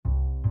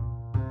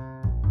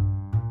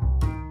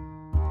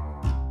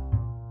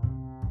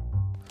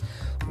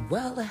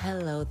Well,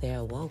 hello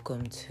there.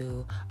 Welcome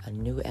to a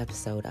new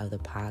episode of the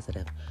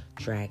Positive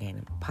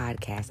Dragon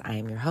podcast. I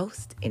am your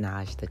host,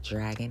 Inaj the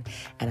Dragon,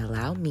 and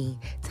allow me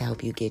to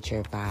help you get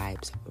your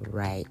vibes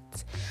right.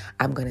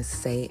 I'm going to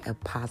say a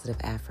positive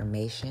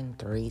affirmation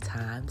 3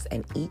 times,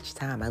 and each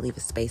time I leave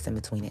a space in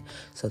between it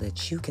so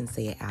that you can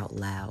say it out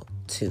loud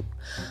too.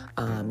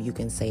 You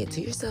can say it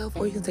to yourself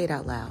or you can say it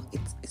out loud.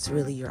 It's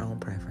really your own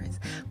preference,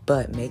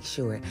 but make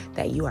sure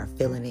that you are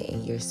feeling it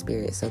in your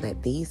spirit so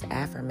that these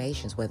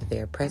affirmations, whether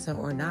they're present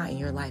or not in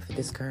your life at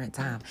this current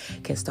time,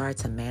 can start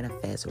to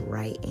manifest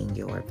right in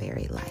your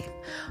very life.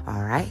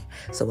 All right.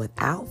 So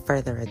without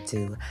further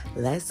ado,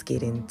 let's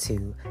get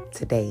into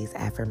today's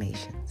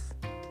affirmations.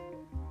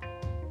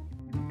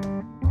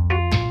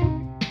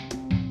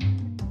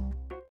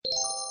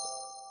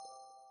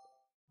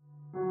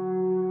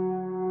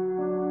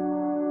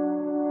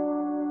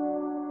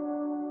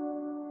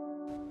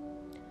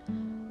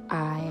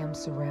 I am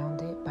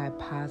surrounded by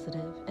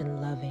positive and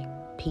loving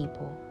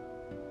people.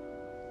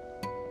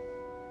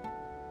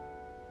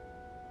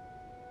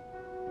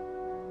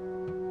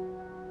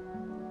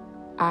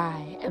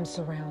 I am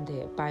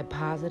surrounded by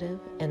positive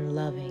and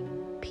loving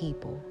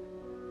people.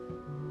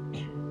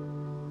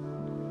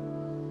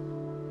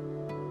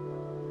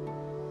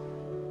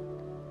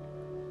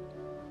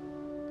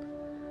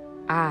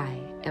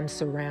 I am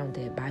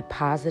surrounded by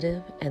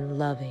positive and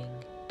loving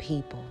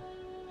people.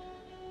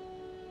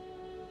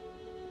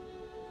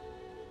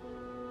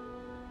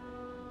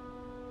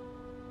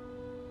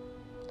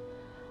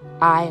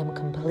 I am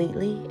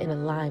completely in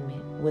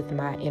alignment with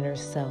my inner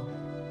self.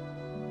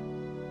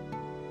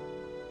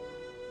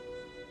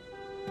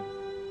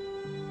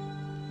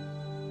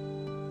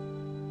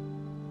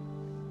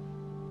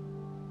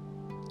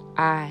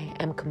 I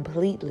am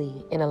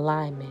completely in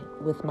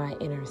alignment with my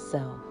inner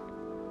self.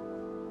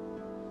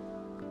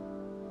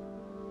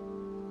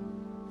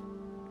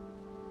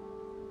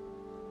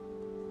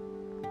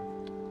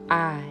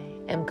 I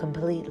am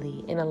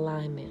completely in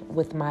alignment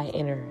with my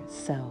inner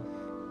self.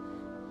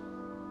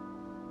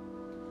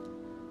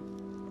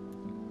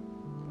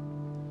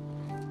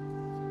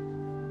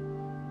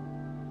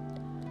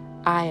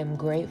 I am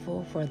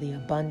grateful for the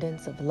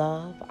abundance of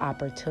love,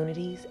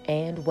 opportunities,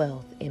 and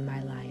wealth in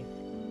my life.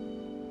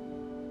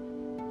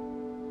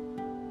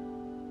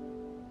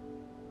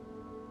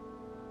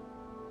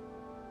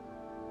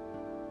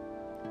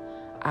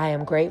 I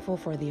am grateful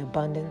for the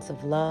abundance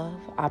of love,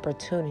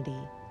 opportunity,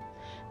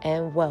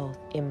 and wealth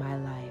in my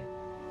life.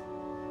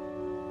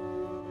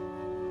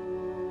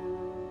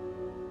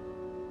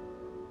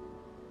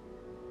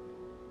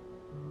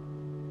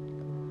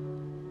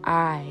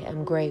 I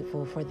am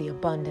grateful for the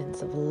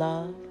abundance of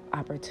love,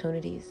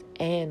 opportunities,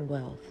 and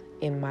wealth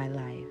in my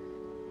life.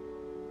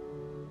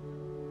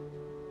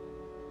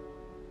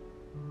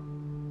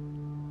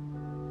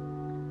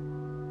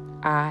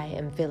 I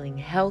am feeling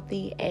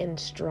healthy and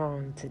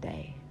strong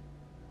today.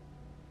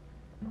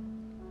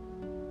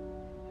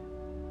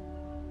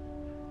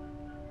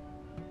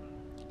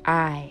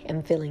 I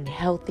am feeling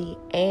healthy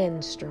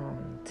and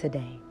strong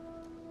today.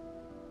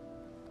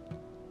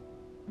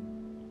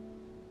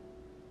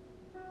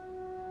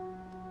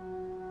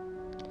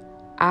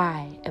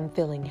 I am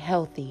feeling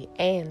healthy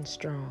and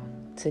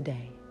strong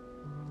today.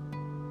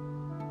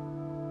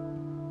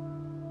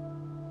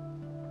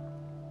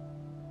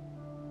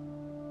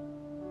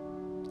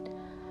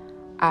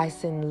 I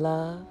send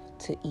love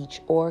to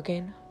each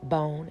organ,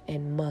 bone,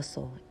 and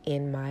muscle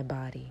in my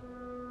body.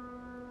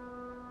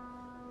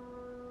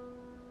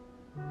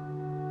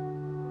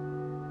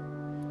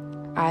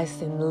 I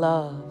send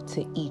love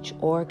to each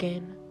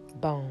organ,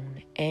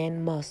 bone,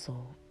 and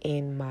muscle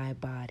in my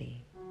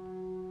body.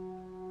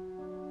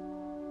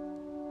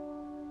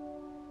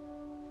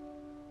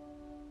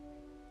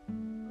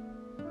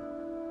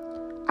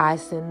 I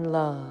send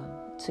love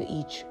to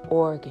each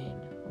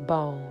organ,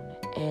 bone,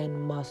 and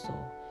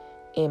muscle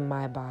in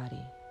my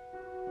body.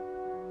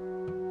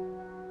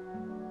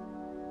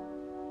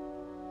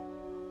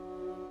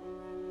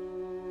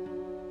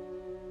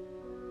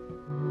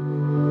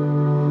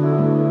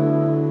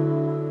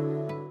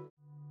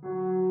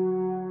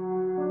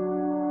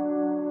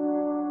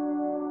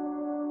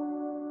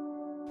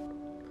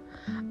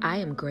 I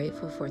am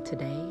grateful for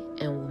today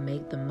and will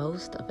make the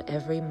most of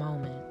every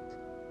moment.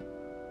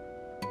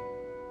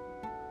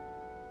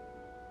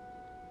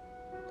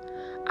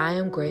 I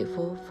am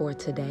grateful for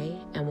today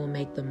and will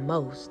make the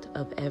most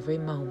of every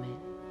moment.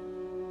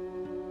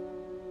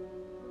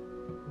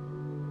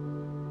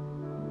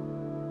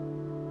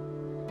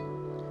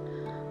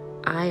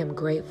 I am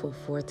grateful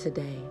for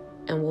today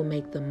and will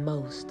make the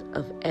most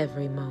of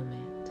every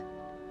moment.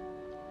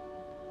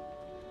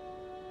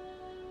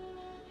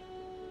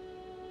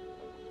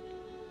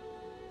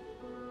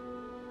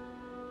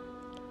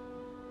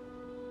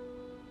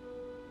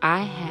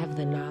 I have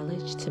the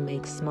knowledge to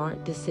make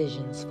smart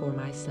decisions for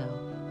myself.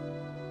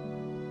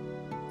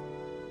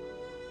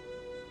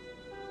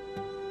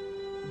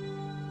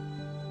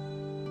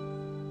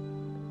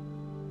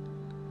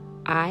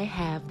 I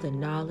have the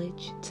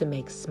knowledge to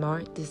make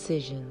smart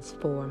decisions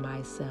for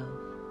myself.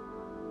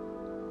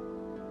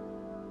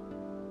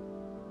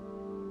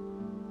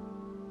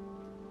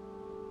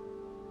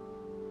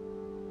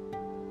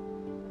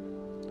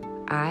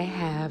 I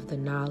have the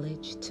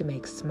knowledge to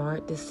make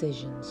smart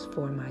decisions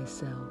for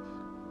myself.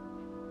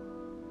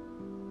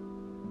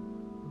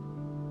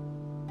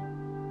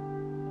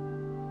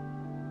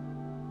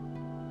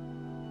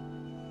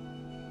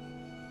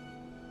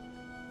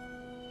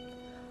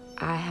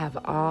 I have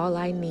all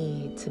I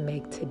need to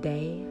make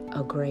today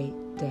a great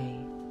day.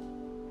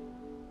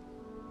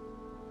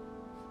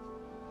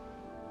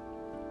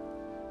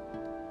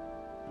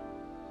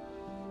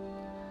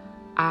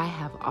 I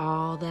have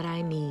all that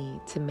I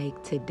need to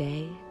make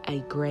today a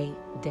great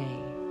day.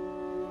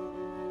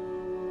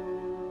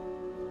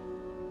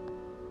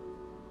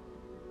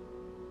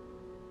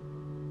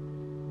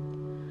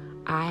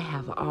 I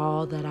have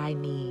all that I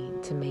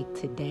need to make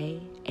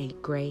today a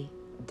great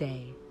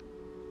day.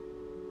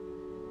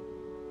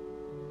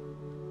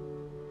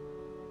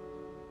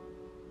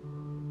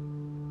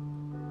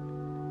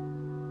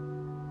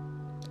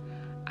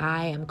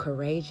 I am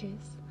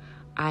courageous.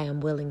 I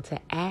am willing to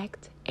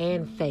act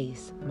and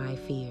face my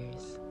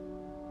fears.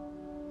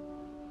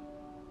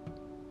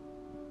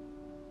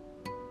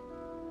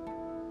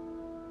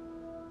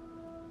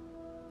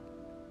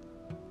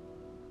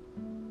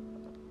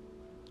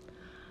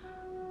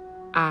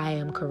 I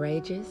am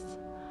courageous.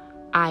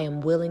 I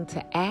am willing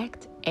to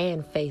act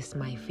and face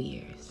my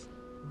fears.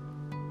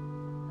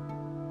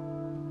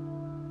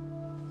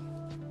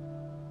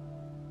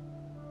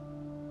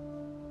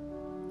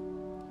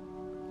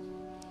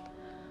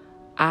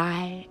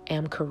 I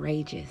am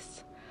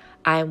courageous.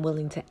 I am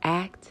willing to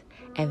act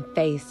and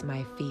face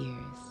my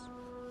fears.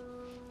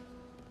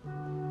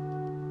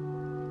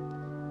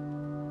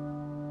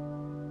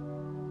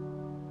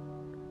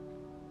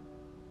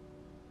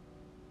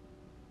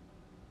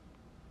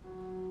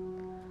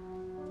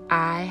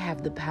 I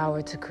have the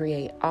power to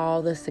create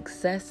all the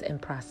success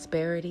and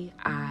prosperity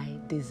I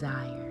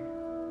desire.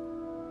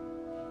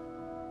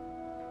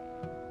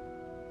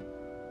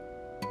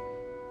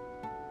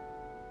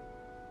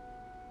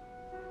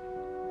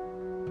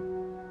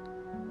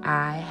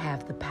 I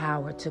have the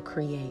power to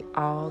create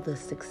all the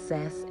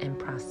success and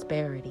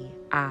prosperity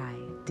I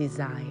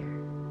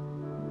desire.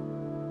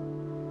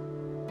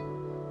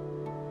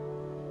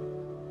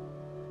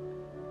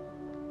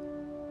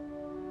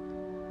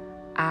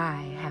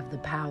 I have the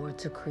power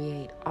to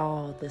create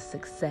all the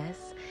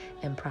success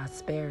and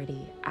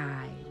prosperity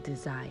I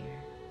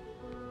desire.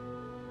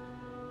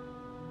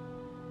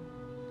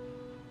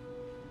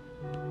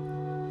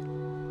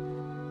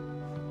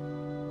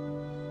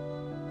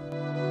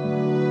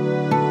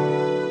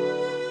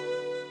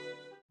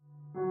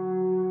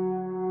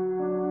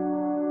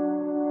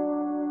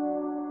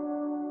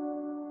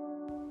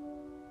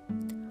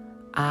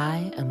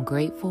 I am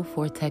grateful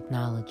for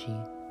technology.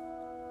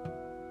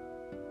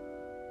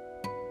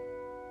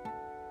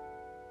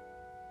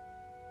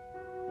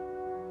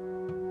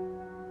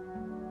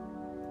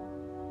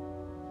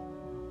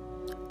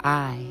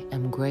 I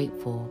am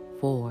grateful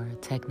for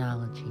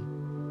technology.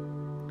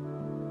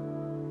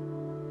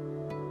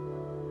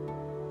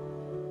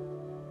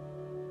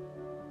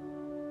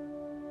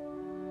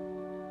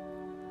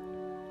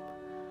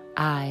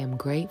 I am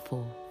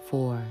grateful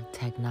for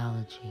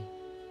technology.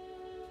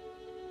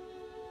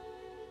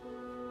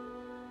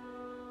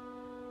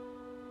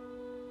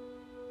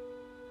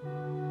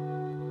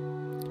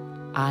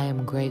 I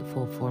am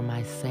grateful for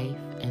my safe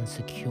and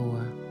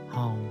secure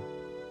home.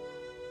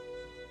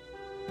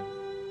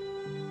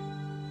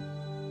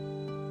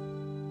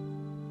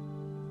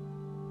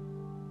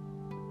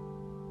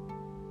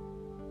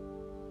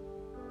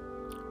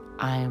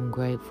 I am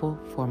grateful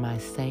for my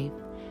safe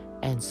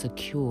and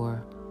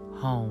secure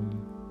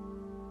home.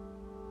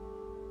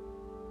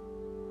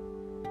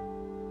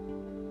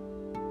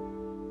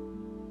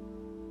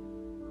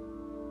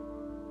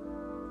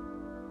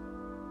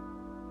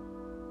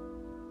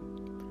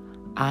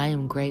 I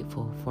am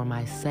grateful for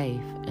my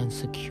safe and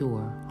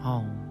secure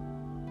home.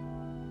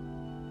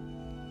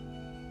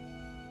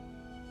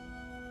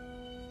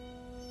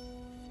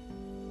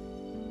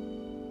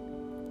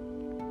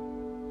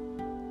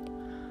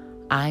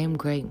 I am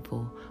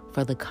grateful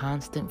for the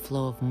constant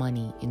flow of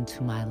money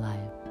into my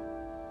life.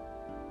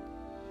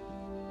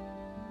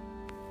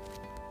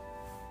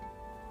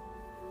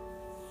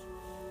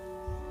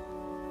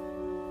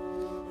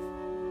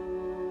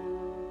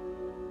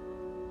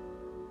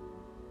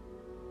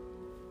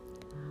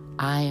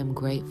 I am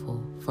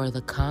grateful for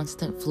the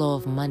constant flow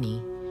of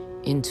money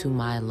into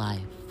my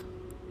life.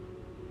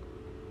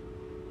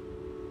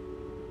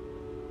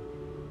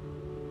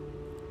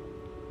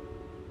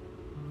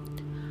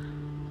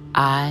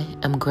 I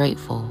am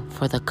grateful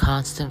for the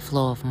constant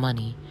flow of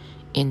money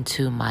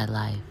into my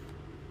life.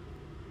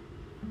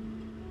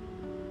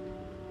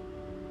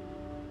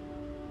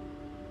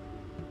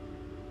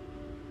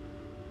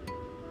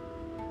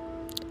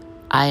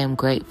 I am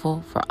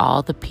grateful for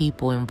all the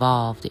people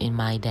involved in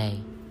my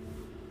day.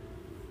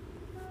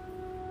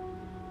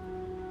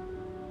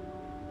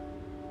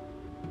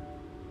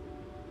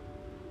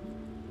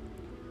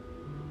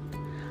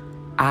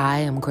 I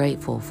am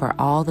grateful for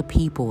all the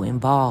people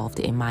involved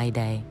in my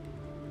day.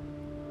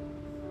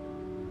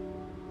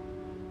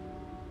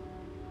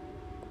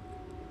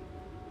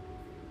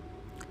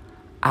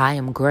 I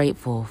am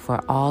grateful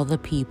for all the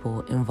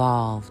people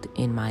involved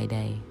in my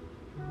day.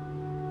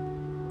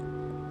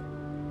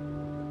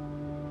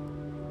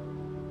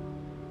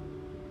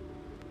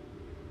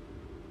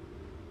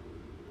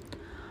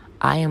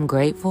 I am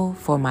grateful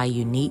for my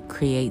unique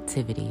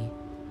creativity.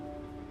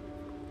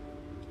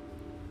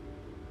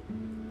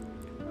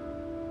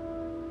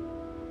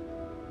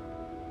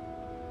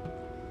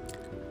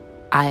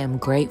 I am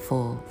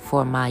grateful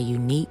for my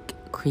unique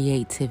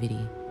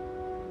creativity.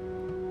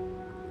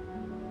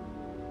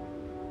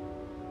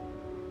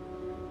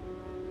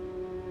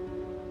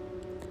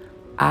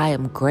 I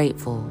am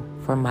grateful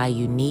for my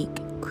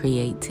unique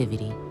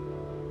creativity.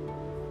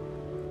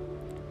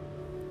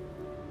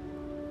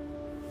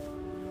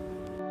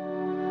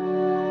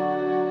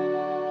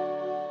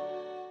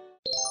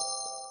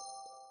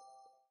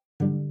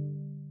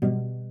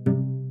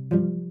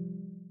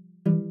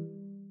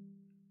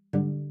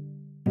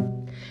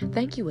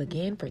 Thank you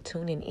again for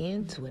tuning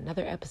in to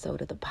another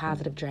episode of the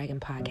Positive Dragon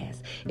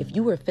Podcast. If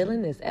you were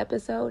feeling this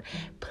episode,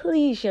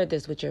 please share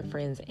this with your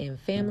friends and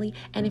family.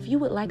 And if you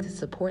would like to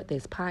support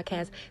this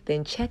podcast,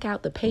 then check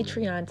out the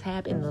Patreon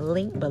tab in the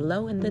link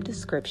below in the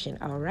description,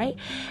 all right?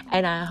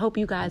 And I hope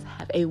you guys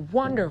have a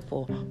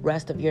wonderful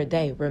rest of your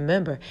day.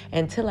 Remember,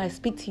 until I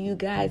speak to you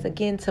guys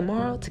again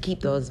tomorrow, to keep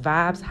those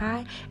vibes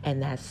high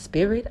and that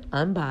spirit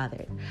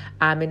unbothered.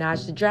 I'm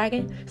Minaj the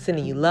Dragon,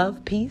 sending you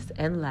love, peace,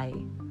 and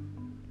light.